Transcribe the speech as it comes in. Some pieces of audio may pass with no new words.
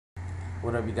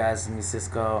What up, you guys? It's me,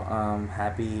 Cisco.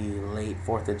 Happy late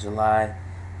 4th of July.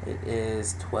 It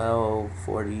is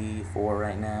 12:44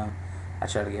 right now. I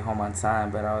tried to get home on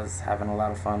time, but I was having a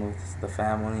lot of fun with the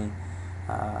family.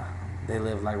 Uh, they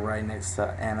live like right next to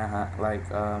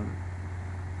Anaheim.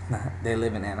 They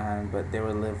live in Anaheim, but they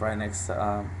would live right next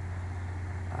to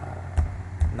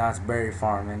Knott's Berry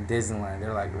Farm and Disneyland.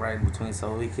 They're like right in between,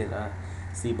 so we could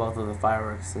see both of the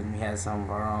fireworks, and we had some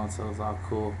of our own, so it was all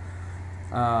cool.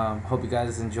 Hope you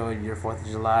guys enjoyed your 4th of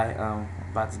July.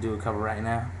 About to do a cover right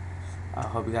now.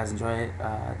 Hope you guys enjoy it.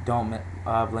 Don't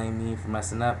blame me for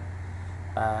messing up.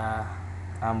 Uh,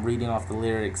 I'm reading off the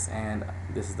lyrics, and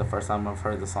this is the first time I've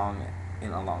heard the song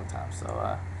in a long time.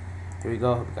 So here we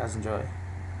go. Hope you guys enjoy.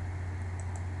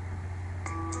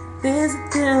 There's a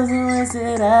thousand words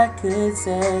that I could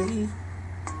say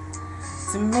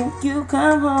to make you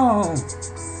come home.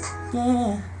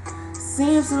 Yeah.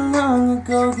 Seems so long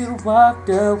ago you walked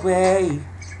away.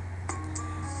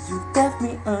 You left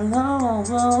me alone.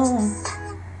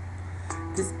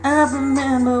 'Cause I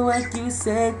remember what you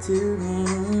said to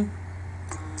me.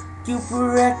 You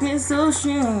were acting so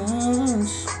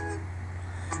strange,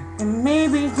 and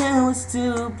maybe I was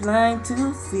too blind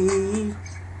to see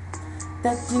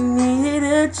that you needed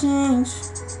a change.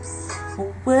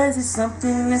 Or was it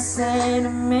something I said to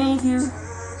make you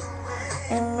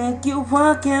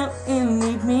walk out and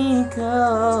leave me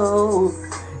go?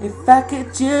 If I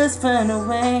could just find a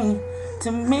way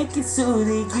to make it so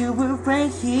that you were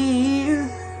right here,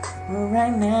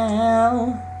 right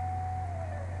now.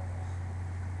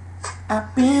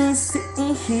 I've been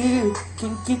sitting here,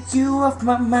 can't get you off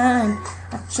my mind.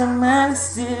 I try my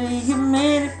best to you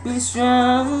made it be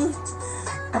strong.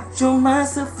 I throw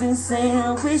myself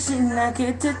insane, wishing I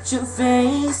could touch your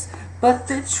face, but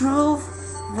the truth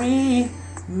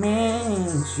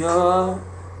remains your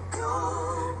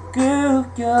girl,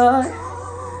 you're gone.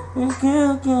 Girl,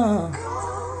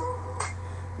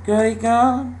 you're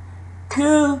gone.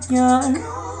 Girl, you're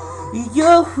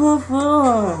your